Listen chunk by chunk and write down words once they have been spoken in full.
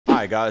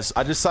right, guys,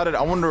 I decided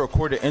I wanted to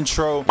record an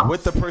intro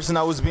with the person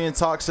that was being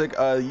toxic.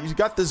 You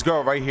got this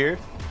girl right here.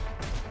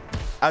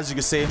 As you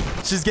can see,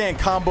 she's getting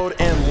comboed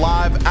in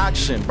live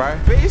action, bro.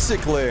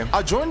 Basically,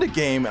 I joined the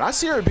game and I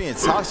see her being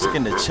toxic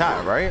in the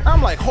chat, right?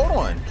 I'm like, hold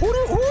on, who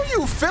are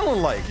you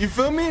feeling like? You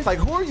feel me? Like,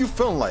 who are you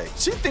feeling like?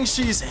 She thinks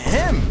she's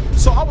him.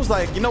 So I was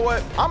like, you know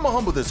what? I'm gonna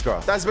humble this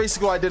girl. That's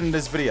basically what I did in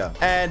this video.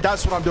 And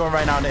that's what I'm doing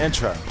right now in the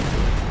intro.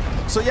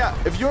 So yeah,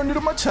 if you're new to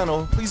my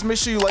channel, please make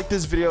sure you like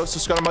this video,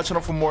 subscribe to my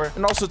channel for more,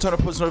 and also turn on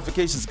post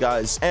notifications,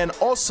 guys. And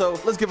also,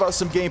 let's give out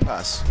some Game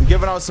Pass. I'm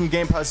giving out some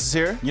Game Passes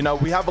here. You know,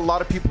 we have a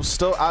lot of people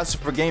still asking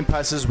for Game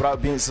Passes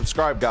without being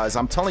subscribed, guys.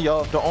 I'm telling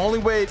y'all, the only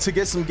way to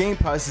get some Game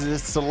Passes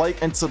is to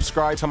like and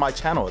subscribe to my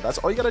channel. That's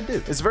all you gotta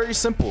do. It's very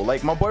simple.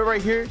 Like my boy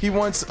right here, he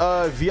wants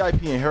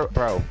VIP in Hero,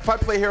 bro. If I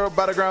play Hero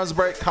Battlegrounds,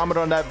 bro, comment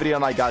on that video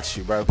and I got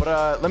you, bro.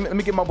 But let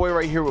me get my boy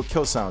right here with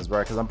kill sounds, bro,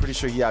 because I'm pretty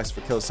sure he asked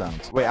for kill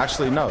sounds. Wait,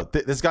 actually, no.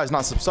 This guy's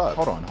not sub.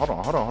 Hold on.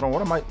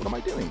 What am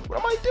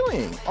I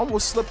doing?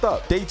 Almost slipped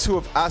up. Day 2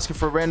 of asking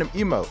for random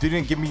emo.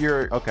 Didn't give me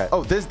your okay.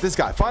 Oh, this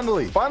guy.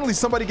 Finally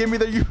somebody gave me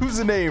their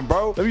username,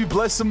 bro. Let me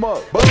bless him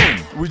up.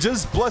 Boom. We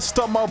just blessed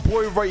up my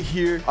boy right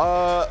here.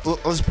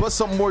 Let's bless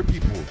up more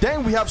people.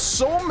 Dang, we have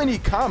so many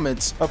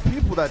comments of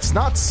people that's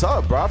not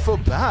sub, bro. I feel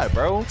bad,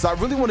 bro, because I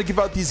really want to give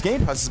out these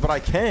Game Passes, but I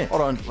can't.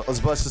 Hold on. Let's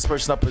bless this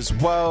person up as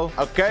well.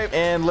 Okay,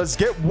 and let's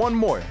get one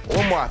more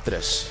after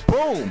this.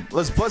 Boom.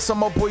 Let's bless up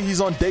my boy. He's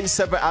on day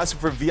 7 asking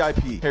for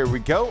VIP. Here we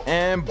go,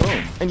 and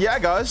boom. And yeah,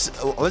 guys,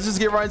 let's just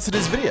get right into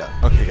this video.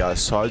 Okay,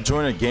 guys, so I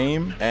joined a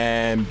game,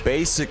 and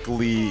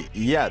basically,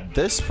 yeah,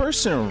 this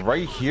person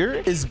right here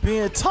is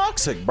being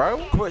toxic, bro.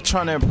 Quit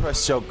trying to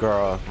impress your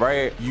girl,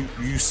 right? You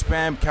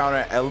spam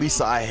counter, at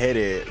least I hit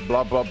it,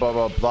 blah, blah, blah,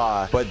 blah,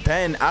 blah. But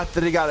then after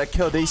they got a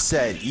kill, they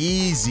said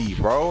easy,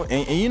 bro.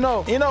 And you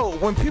know,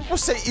 when people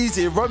say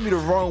easy, it rubbed me the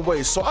wrong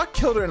way. So I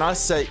killed her and I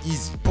said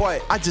easy,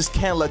 but I just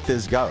can't let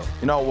this go.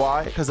 You know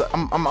why? Because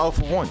I'm out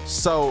for one.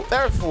 So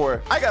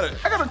therefore, I gotta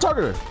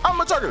target her. I'm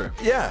gonna target her.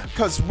 Yeah,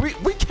 because we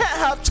can't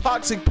have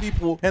toxic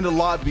people in the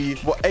lobby,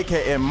 well,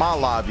 aka in my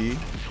lobby.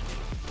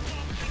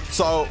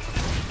 So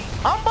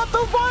I'm about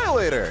to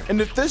violate her. And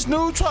if this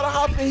noob try to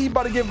hop in, he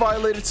about to get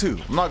violated too.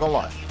 I'm not gonna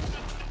lie.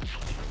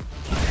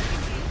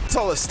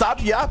 Tell her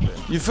stop yapping.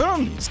 You feel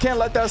me? Just can't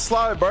let that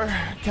slide, bro.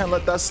 Can't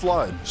let that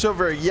slide. She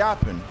over here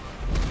yapping.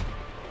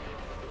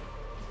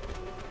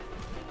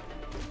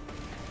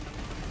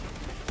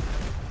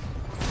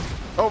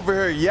 Over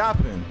here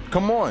yapping.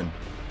 Come on.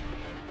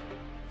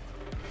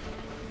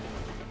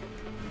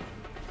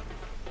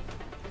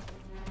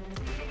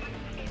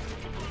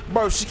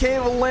 Bro, she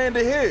can't even land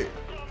a hit.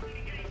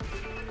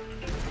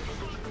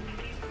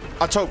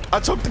 I choked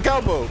the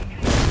combo.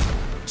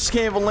 She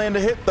can't even land a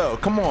hit though.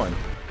 Come on.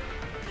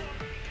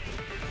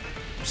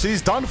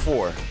 She's done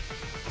for.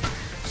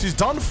 She's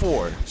done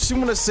for. She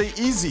wanna say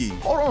easy.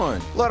 Hold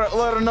on. Let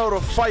her know to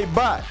fight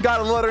back.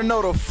 Gotta let her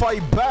know to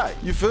fight back.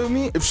 You feel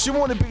me? If she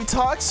wanna be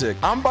toxic,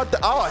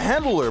 I'll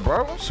handle her,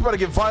 bro. She about to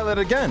get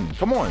violated again.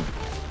 Come on.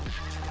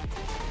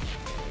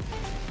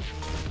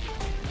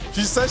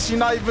 She says she's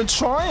not even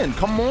trying.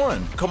 Come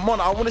on. Come on.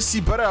 I want to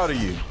see better out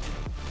of you.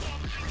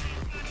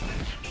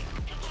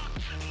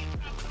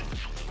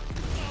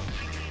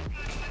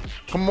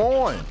 Come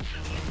on.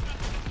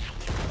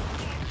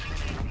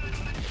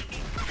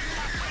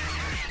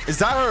 Is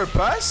that her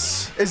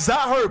best? Is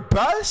that her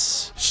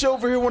best? She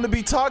over here want to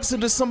be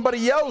toxic to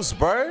somebody else,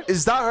 bro.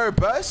 Is that her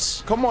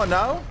best? Come on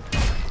now.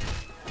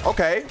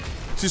 Okay.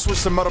 She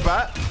switched to metal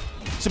bat.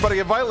 She about to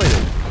get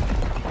violated.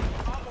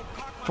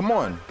 Come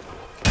on.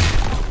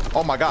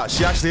 Oh my God,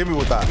 she actually hit me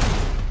with that.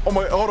 Oh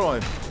my, hold on.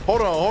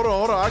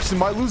 I actually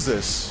might lose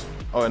this.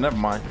 Oh, never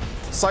mind.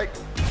 Psych.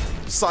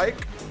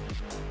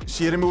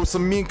 She hit me with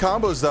some mean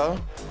combos though.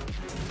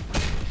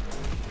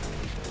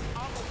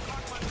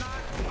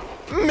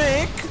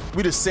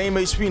 We the same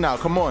HP now.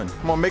 Come on,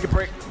 make a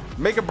break.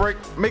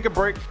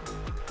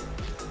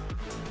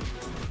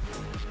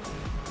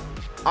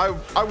 I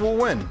will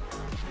win.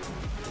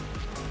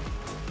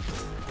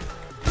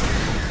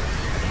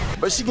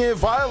 But she getting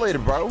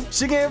violated, bro.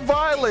 She getting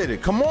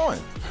violated. Come on.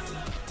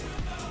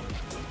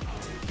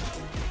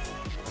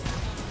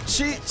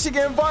 She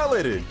getting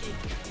violated.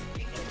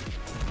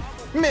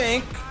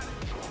 Mink.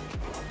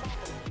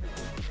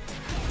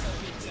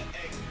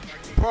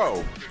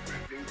 Bro.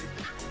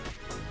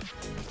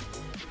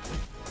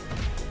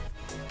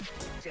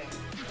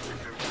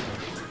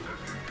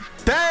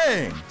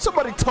 Dang!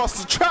 Somebody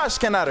tossed the trash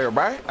can at her,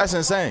 bro. That's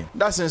insane.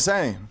 That's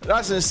insane.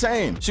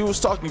 She was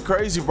talking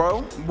crazy,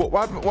 bro.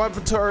 What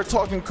happened to her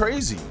talking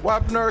crazy? What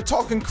happened to her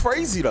talking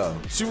crazy, though?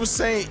 She was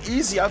saying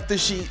easy after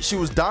she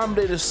was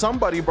dominated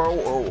somebody, bro.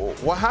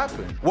 What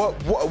happened? What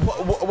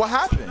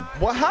happened?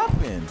 What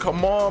happened?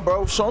 Come on,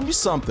 bro. Show me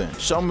something.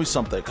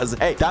 Because,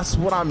 hey, that's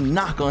what I'm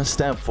not going to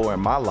stand for in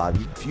my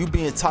lobby. If you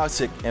being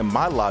toxic in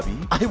my lobby,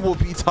 I will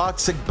be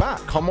toxic back.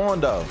 Come on,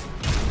 though.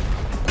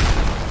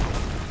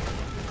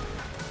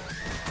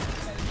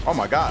 Oh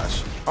my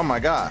gosh. Oh my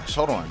gosh,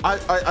 hold on. I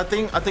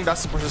think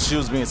that's the person she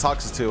was being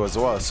toxic to as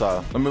well.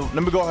 So let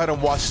me go ahead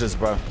and watch this,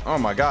 bro. Oh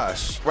my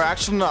gosh. Bro,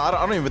 actually no, I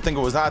don't even think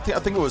it was that. I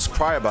think it was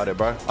Cry About It,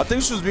 bro. I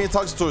think she was being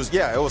toxic to us.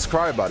 Yeah, it was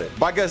Cry About It.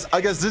 But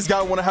I guess this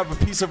guy want to have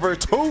a piece of her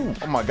too.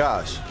 Oh my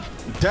gosh.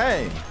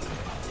 Dang.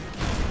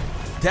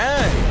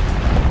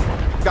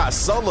 Got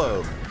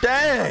solo.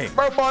 Dang.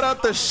 Bro bought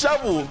out the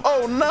shovel.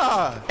 Oh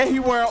nah. And he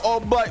wearing all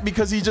black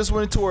because he just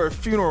went to her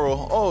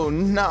funeral. Oh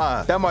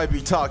nah. That might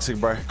be toxic,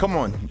 bro. Come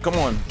on.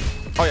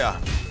 Oh yeah.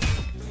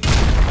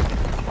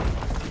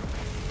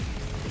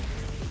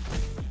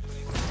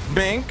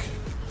 Bink.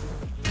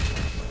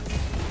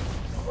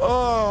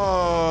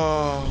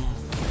 Oh.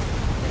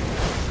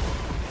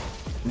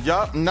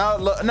 Yup. Now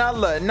look.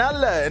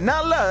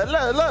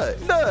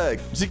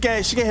 She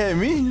can't hit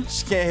me.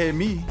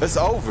 It's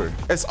over.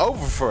 It's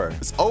over for her.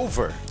 It's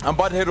over. I'm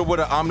about to hit her with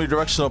an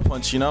omnidirectional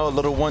punch, you know? A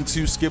little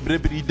 1-2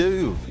 skibbity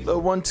doo.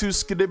 Little 1-2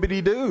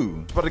 skibbity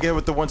doo. About to get hit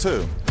with the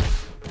 1-2.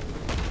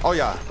 Oh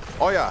yeah.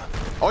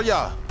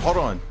 Hold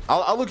on.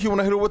 I'll look, you want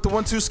to hit her with the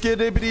 1-2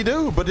 skibbity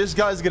doo, but this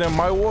guy's getting in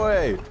my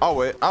way. I'll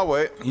wait.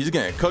 He's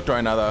getting cooked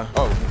right now though.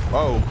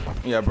 Oh.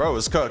 Yeah, bro,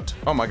 it's cooked.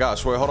 Oh my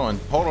gosh, wait, hold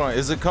on.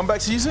 Is it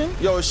comeback season?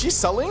 Yo, is she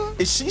selling?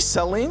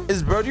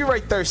 Is Brody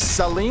right there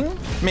selling?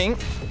 Mink.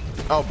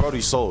 Oh,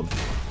 Brody sold.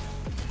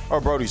 Oh,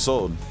 Brody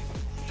sold.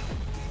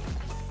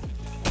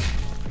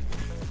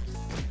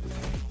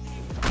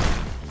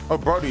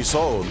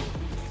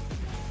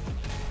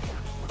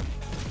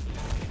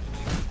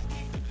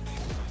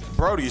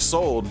 Brody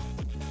sold.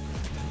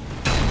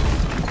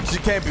 She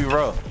can't be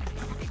real.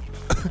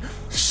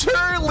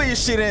 Surely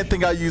she didn't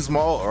think I used my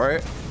ult,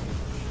 right?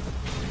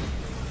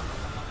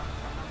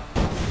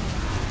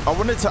 I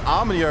wanted to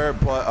omni her,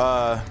 but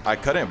I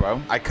couldn't,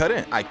 bro. I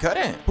couldn't.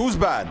 Who's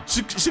bad?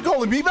 She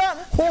calling me bad?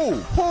 Who?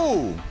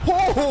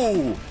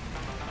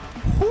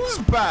 Who's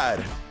bad?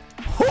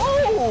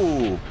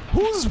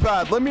 Who's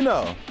bad? Let me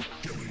know.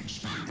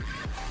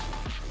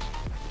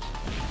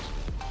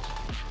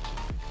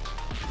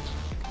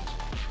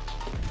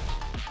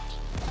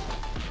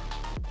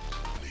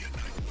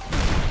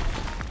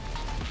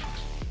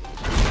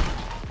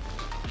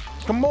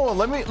 Come on,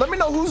 let me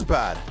know who's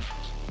bad.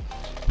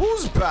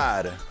 Who's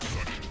bad?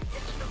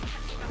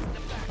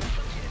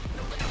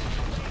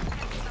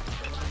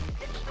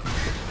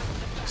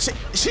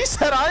 She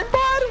said I'm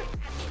bad?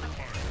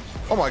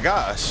 Oh my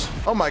gosh.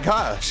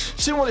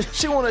 She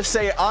wanna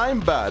say I'm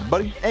bad,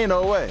 buddy. Ain't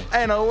no way.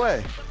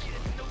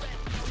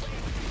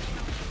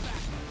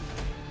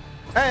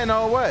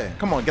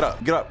 Come on, get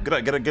up.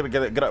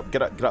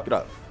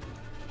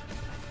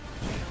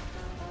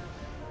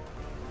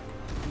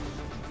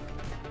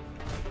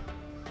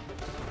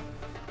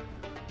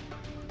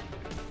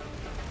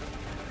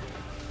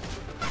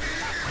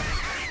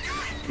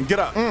 Get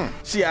up.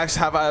 She asked,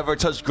 have I ever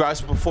touched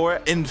grass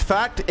before? In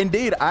fact,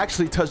 indeed, I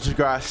actually touched the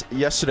grass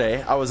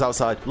yesterday. I was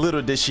outside.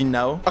 Little did she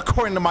know.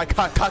 According to my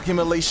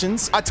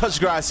calculations, I touched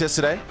grass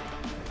yesterday.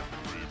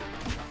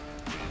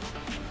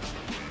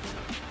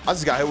 I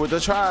just got hit with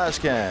the trash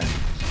can.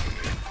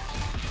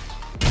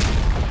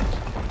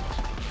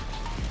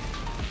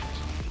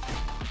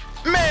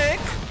 Mick!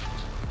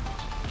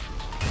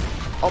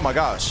 Oh my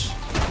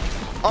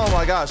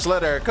gosh,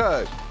 let her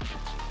cook.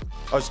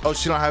 Oh,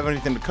 she don't have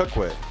anything to cook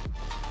with.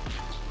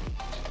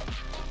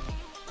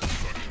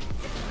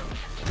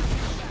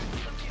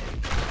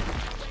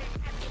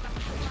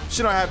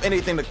 She don't have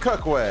anything to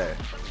cook with.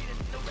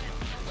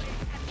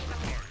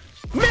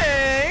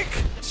 Mick!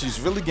 She's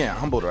really getting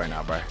humbled right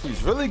now, bro.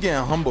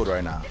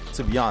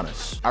 To be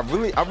honest. I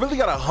really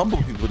gotta humble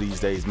people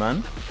these days,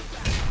 man.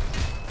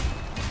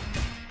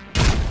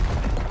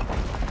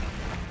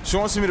 She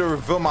wants me to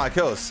reveal my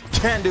kills.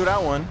 Can't do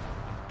that one.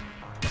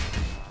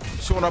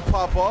 She wanna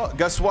pop out?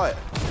 Guess what?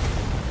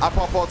 I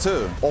pop out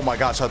too. Oh my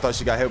gosh, I thought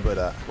she got hit with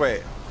that.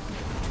 Wait.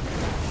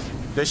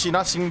 Did she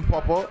not see me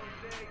pop out?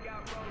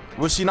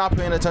 Was she not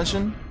paying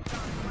attention?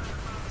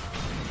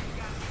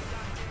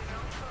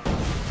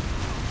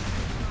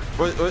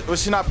 Was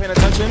she not paying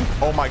attention?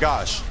 Oh my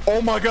gosh.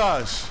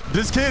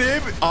 This kid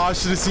hit me. Oh, I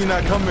should have seen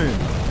that coming.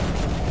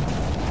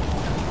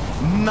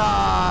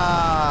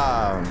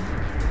 Nah.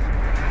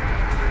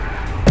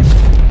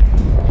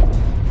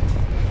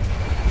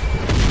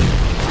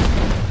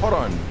 Hold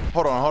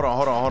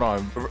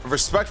on.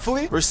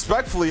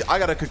 Respectfully, I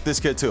gotta cook this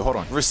kid too. Hold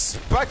on.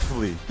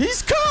 Respectfully.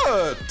 He's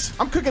cooked.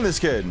 I'm cooking this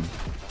kid.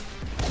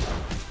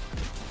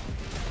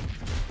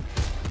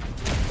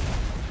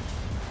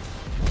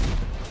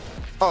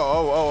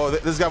 Oh,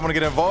 this guy wanna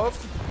get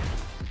involved?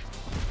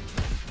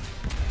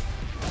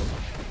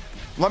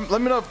 Let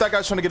me know if that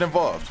guy's trying to get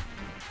involved.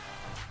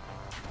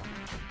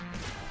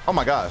 Oh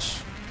my gosh.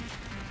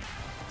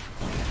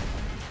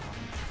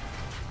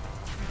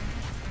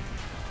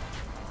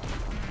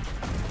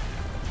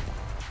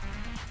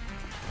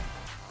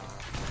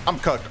 I'm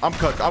cooked. I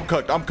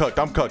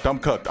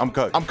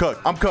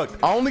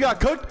only got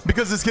cooked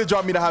because this kid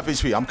dropped me to half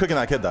HP. I'm cooking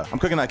that kid though.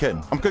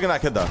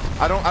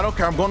 I don't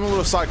care. I'm going a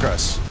little side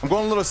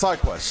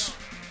quest.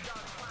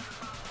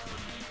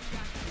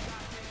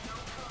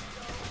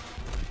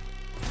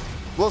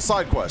 Little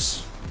side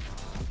quest.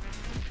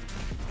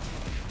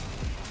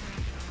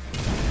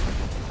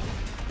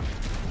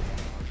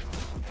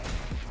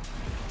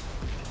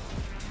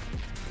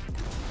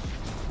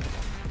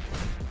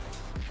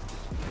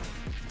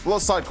 Little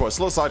side quest.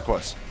 Little side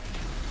quest.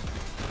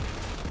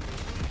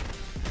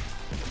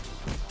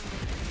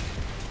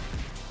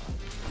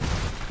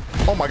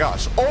 Oh my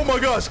gosh. Oh my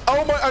gosh.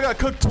 Oh my, I got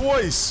cooked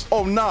twice.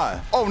 Oh nah.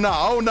 Oh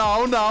nah. Oh nah.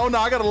 Oh nah. Oh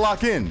nah. I gotta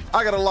lock in.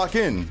 I gotta lock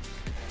in.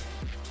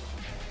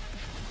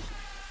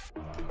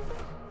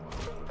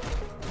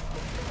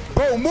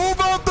 Bro, move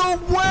out the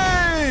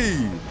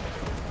way.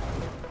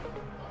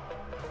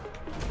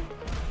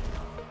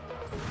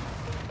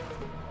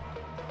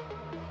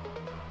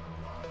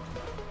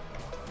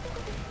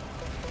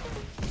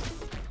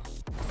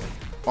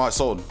 Oh, I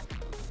sold.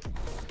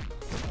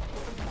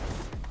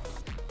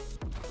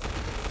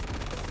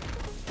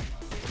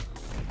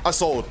 I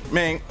sold,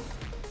 man.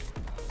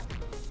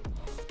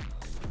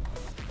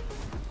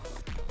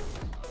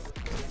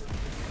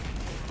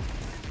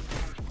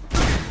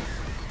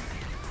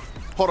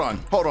 Hold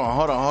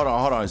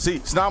on. See,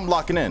 so now I'm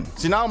locking in.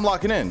 See, now I'm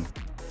locking in.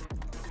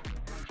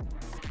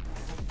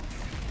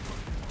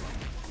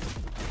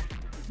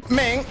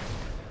 Man.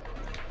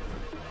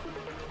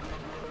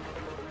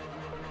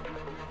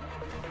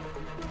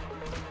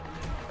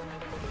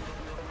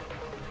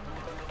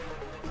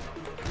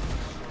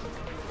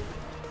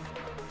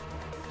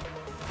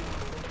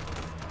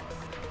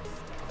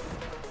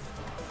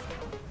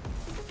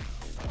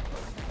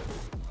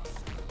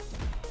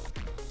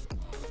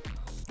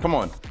 Come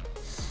on.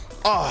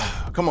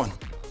 Ah, come on.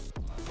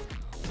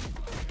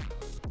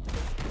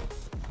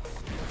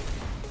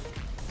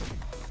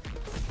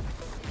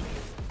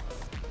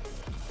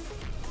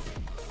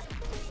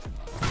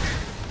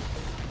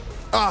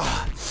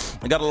 Ah,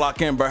 I gotta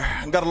lock in, bro.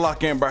 I gotta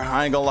lock in, bro.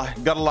 I ain't gonna lie.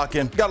 Gotta lock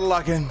in. Gotta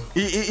lock in.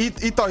 He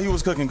thought he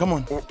was cooking. Come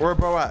on. Where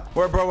bro at?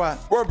 Where bro at?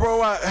 Where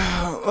bro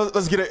at?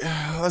 Let's get it.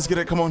 Let's get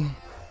it. Come on.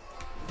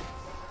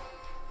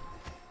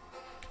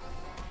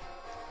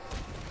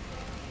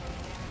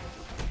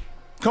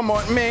 Come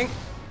on, man.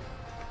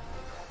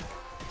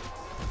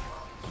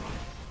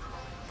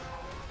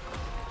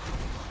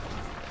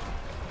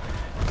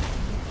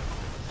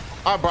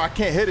 Ah, bro, I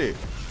can't hit it.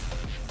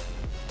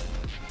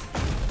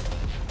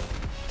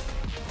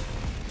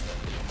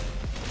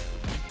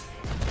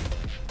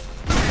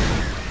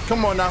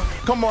 Come on now.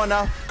 Come on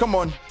now. Come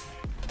on.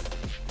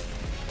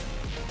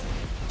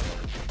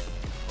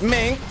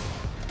 Man.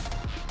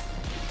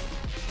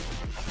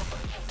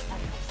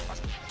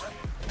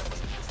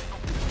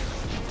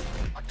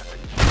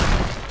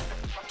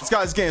 This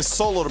guy's getting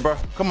soloed, bro.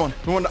 Come on.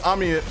 You want to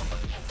omni it.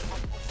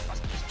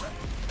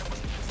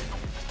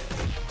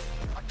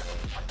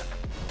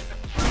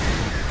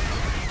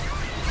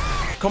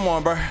 Come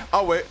on, bro.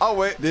 I'll wait. I'll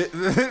wait.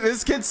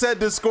 This kid said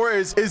the score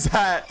is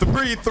at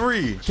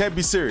 3-3. Can't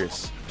be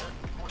serious.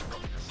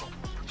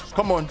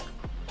 Come on.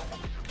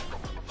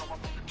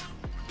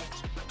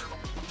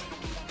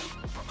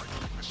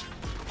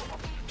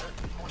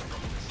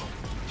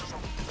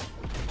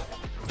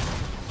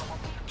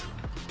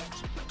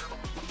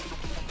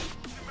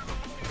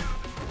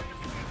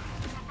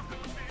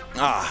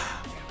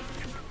 Ah.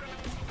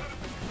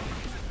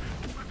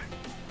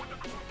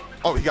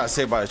 Oh, he got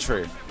saved by a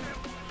trade.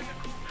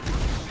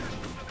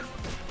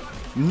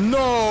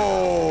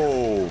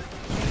 No.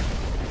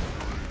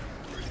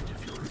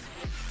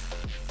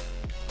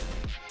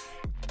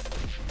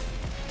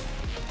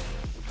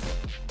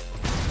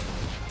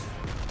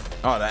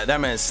 Oh,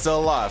 that man's still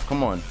alive.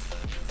 Come on.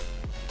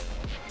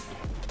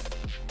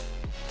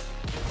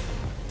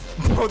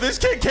 Bro, this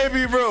kid can't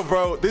be real,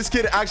 bro. This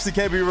kid actually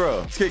can't be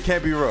real. This kid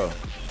can't be real.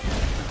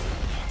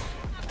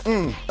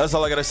 That's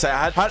all I gotta say.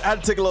 I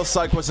had to take a little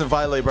side quest and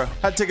violate, bro.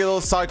 Had to take a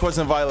little side quest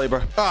and violate,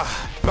 bro.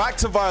 Back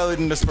to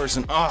violating this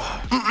person.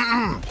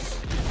 I'm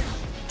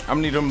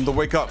gonna need him to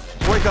wake up.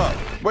 Wake up.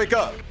 Wake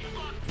up.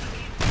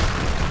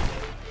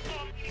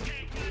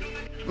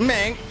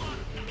 Man.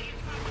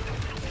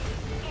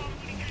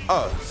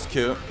 Oh, it's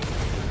cute.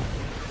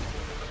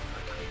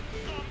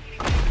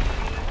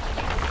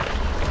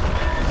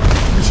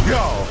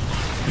 Yo.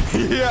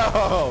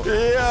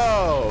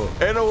 Yo.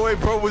 Ain't no way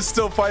bro was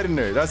still fighting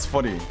there. That's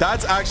funny.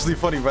 That's actually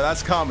funny, bro.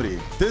 That's comedy.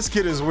 This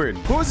kid is weird.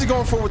 Who is he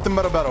going for with the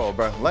meta battle,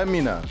 bro? Let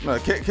me know. No,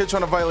 kid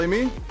trying to violate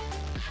me?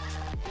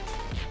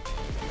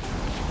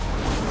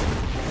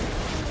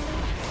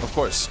 Of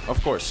course.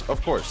 Of course.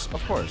 Of course.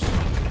 Of course.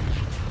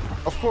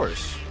 Of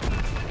course.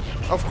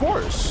 Of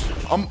course.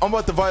 I'm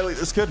about to violate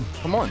this kid.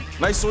 Come on.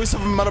 Nice waste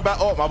of a meta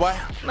battle. Oh, my boy.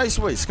 Nice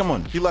waste. Come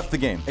on. He left the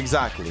game.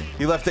 Exactly.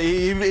 He left the...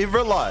 He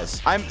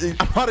realized. I'm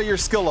out of your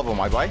skill level,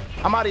 my boy.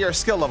 I'm out of your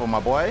skill level, my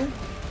boy.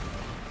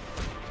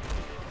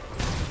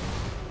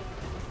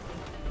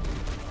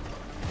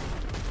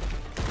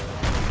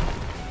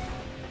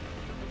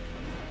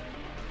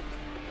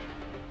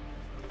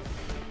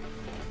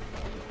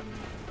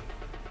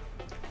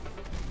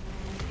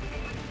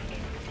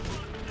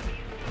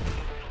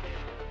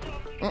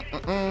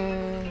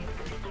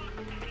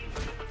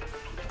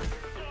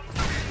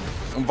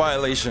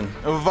 Violation.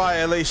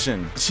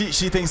 Violation.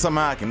 She thinks I'm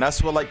hacking.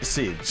 That's what I like to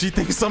see. She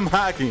thinks I'm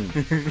hacking.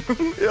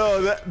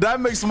 Yo, that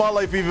makes my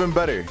life even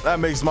better. That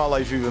makes my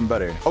life even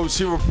better. Oh,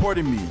 she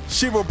reported me.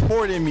 She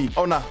reported me.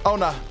 Oh, nah. Oh,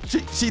 nah.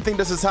 She think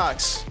this is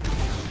hacks.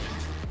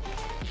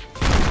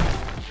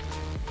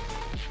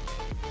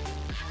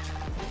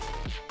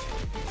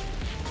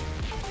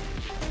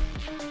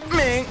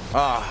 Man.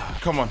 Ah,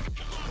 come on.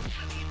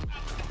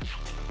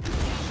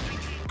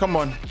 Come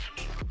on.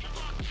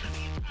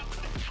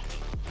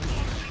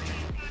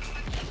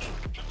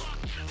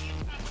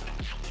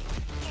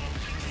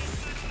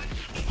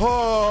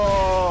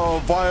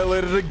 Oh,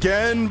 violated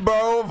again,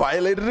 bro.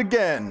 Violated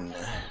again.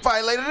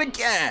 Violated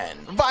again.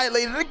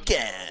 Violated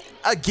again.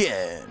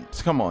 Again.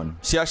 Come on.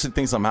 She actually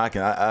thinks I'm hacking.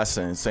 That's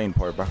the insane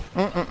part, bro.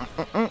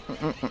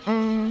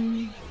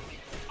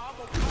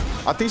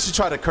 I think she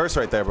tried to curse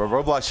right there, bro.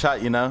 Roblox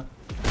chat, you know?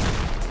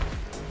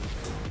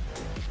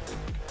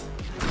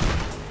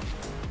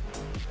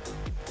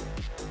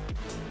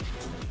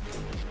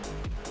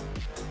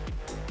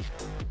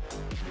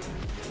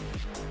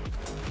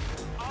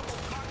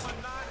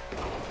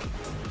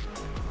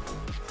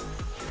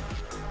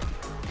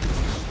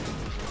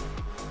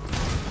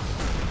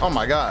 Oh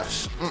my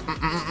gosh.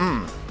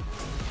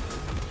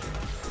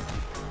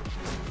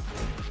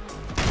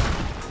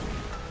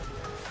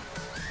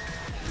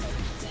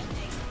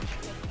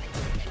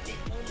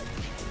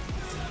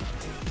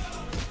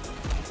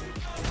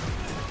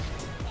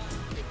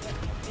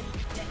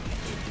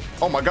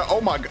 Oh my god.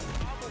 Oh my god.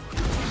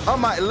 I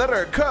might let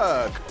her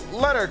cook.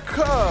 Let her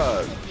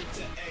cook.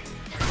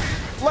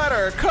 Let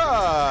her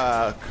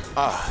cook.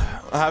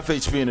 Half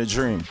HP in a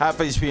dream. Half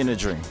HP in a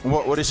dream.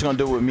 What is she gonna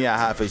do with me at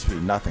half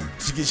HP? Nothing.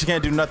 She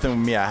can't do nothing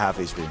with me at half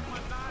HP.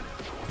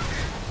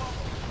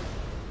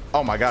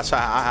 Oh my gosh,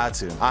 I had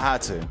to. I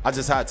had to. I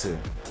just had to.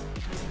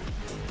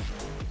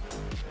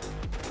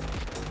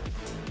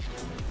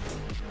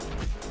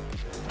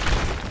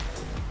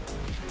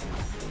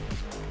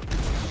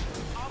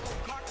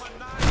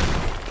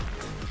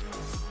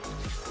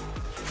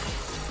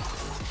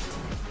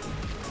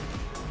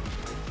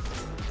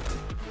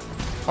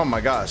 Oh my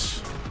gosh.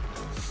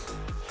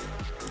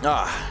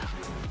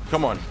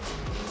 Come on.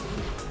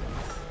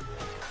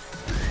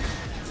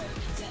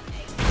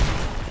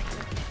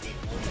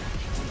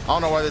 I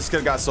don't know why this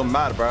kid got so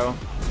mad, bro.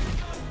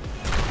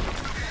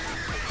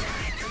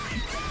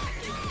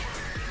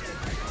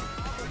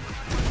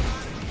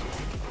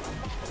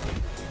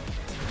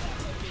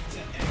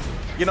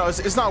 You know,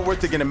 it's not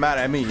worth it getting mad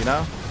at me, you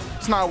know?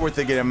 It's not worth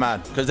it getting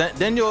mad. Cause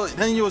then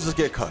you'll just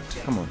get cooked.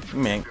 Come on,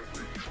 man.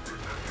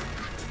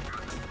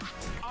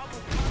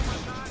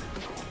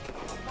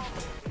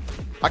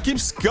 I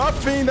keep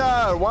scuffing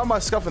that. Why am I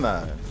scuffing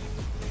that?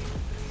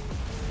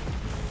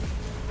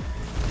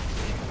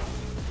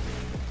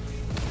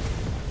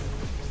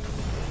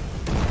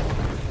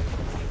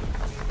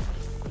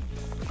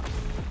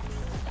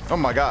 Oh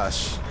my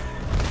gosh. I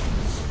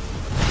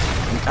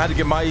had to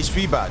get my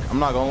HP back. I'm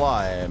not gonna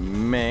lie.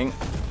 Mank.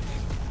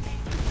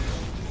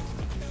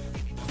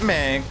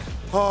 Mank.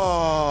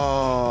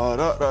 Oh,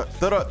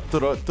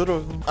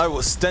 I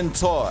will stand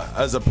tall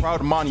as a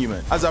proud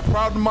monument. As a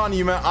proud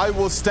monument, I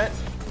will stand.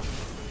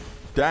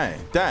 Dang,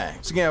 dang.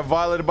 She's getting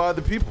violated by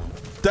other people.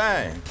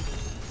 Dang.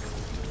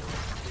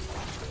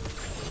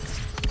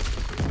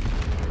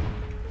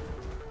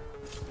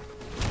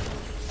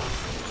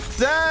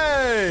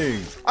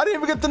 Dang. I didn't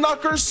even get to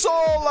knock her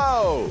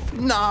solo.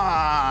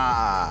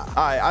 Nah. All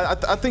right,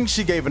 I think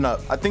she gave it up.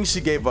 I think she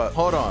gave up.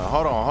 Hold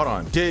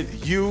on.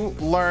 Did you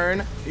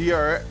learn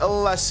your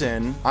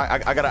lesson?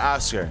 I gotta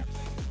ask her.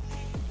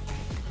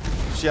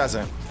 She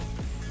hasn't.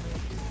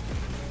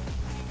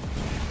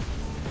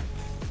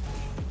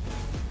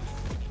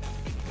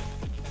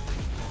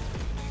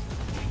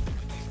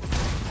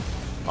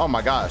 Oh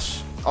my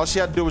gosh. All she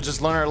had to do was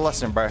just learn her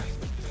lesson, bruh.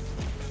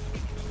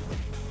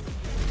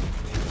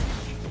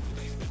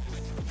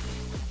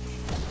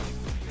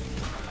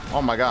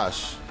 Oh my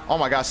gosh. Oh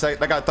my gosh. That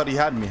guy thought he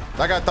had me.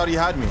 That guy thought he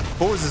had me.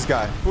 Who is this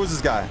guy? Who is this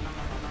guy?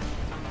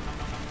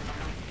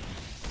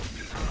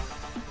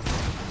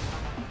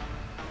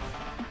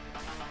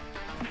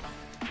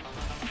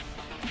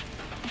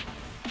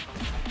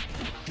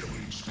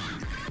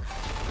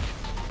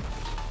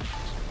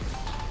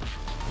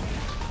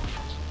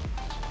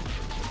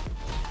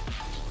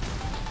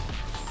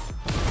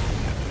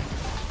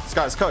 This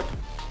guy's cooked.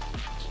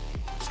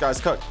 This guy's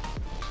cooked.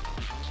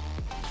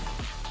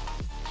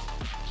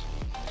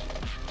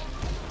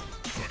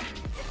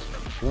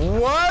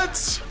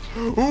 What?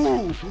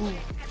 Ooh.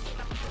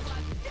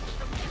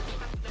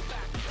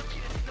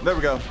 There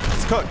we go.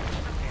 It's cooked.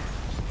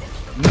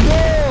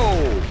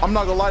 No! I'm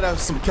not gonna lie,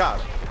 that's some cap.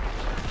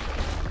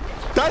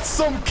 That's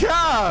some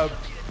cap.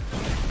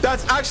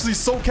 That's actually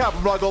so cap.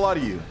 I'm not gonna lie to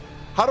you.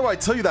 How do I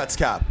tell you that's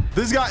cap?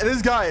 This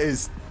guy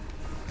is.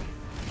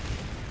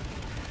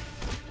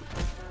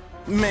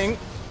 Ming.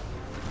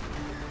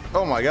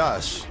 Oh my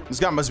gosh. This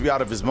guy must be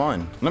out of his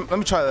mind. Let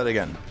me try that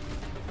again.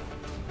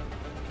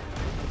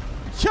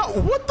 Yo,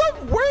 what the?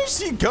 Where is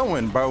he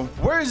going, bro?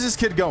 Where is this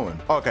kid going?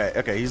 Okay,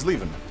 okay, he's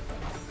leaving.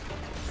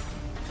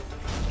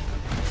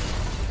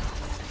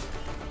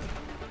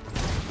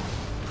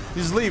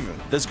 He's leaving.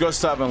 This girl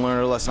stopped and learned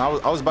her lesson.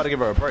 I was about to give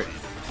her a break.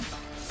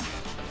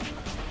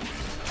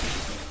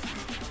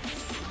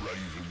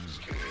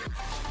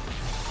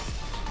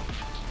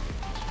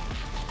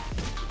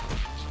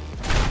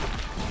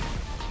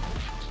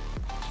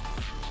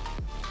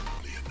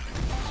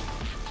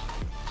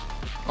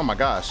 Oh my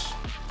gosh.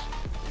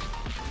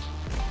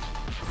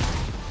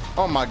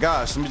 Oh my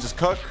gosh. Let me just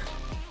cook.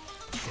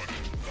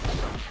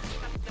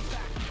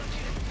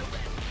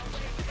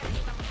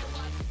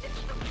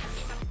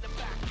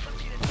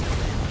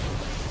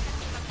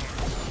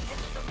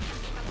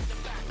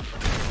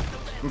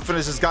 Let me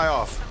finish this guy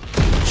off.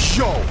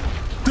 Yo,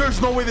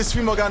 there's no way this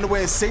female got in the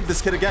way and saved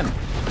this kid again.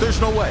 There's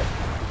no way.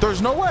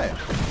 There's no way.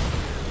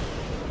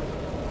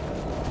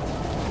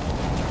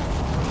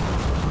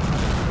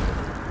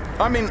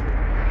 I mean,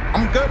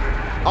 I'm good.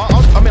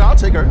 I'll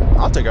take her.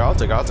 I'll take her. I'll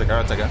take her. I'll take her.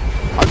 I'll take her.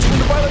 I'm just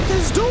gonna fight like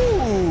this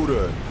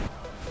dude.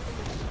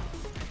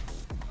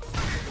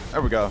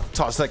 There we go.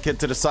 Toss that kid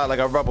to the side like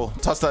a rebel.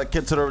 Toss that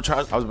kid to the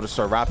retreat. I was about to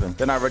start rapping.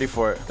 They're not ready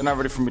for it. They're not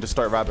ready for me to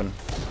start rapping.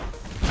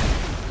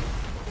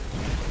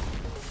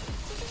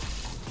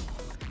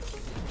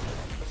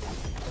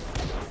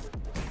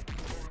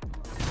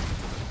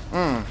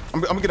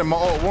 I'm getting my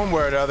ult one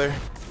way or the other.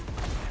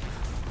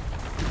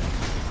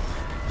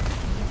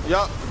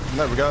 Yup.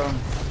 There we go.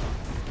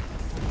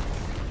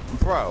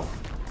 Bro.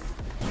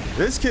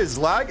 This kid's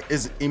lag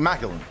is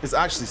immaculate. It's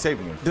actually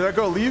saving him. Did that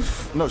girl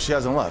leave? No, she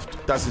hasn't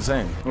left. That's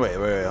insane. Wait.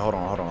 Hold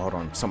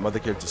on. Some other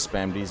kid just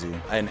spammed easy.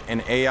 And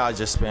AI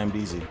just spammed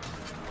easy.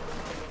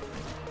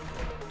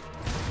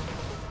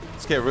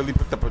 This kid really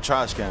picked up a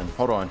trash can.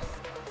 Hold on.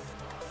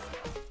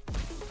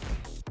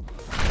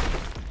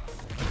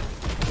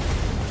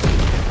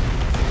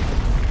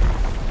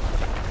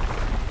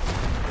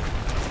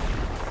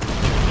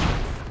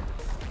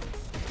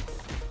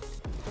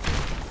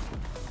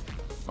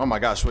 Oh my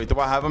gosh, wait, do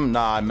I have him?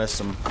 Nah, I missed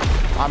him.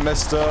 I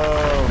missed him.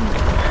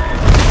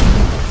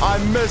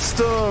 I missed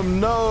him.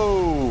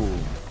 No.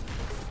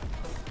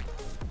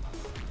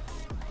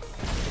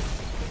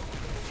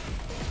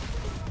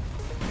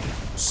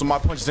 So my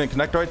punch didn't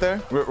connect right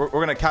there? We're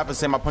gonna cap and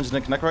say my punch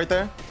didn't connect right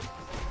there?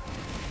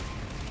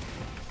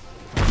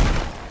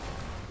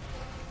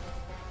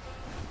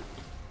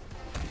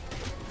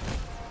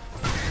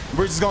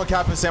 We're just gonna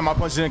cap and say my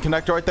punch didn't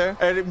connect right there.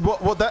 And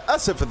well,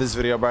 that's it for this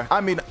video, bro.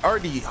 I mean, I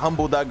already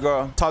humbled that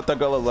girl, taught that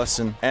girl a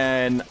lesson,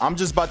 and I'm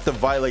just about to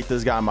violate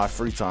this guy in my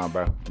free time,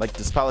 bro. Like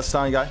this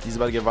Palestine guy, he's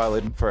about to get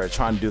violated for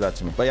trying to do that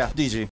to me. But yeah, DG.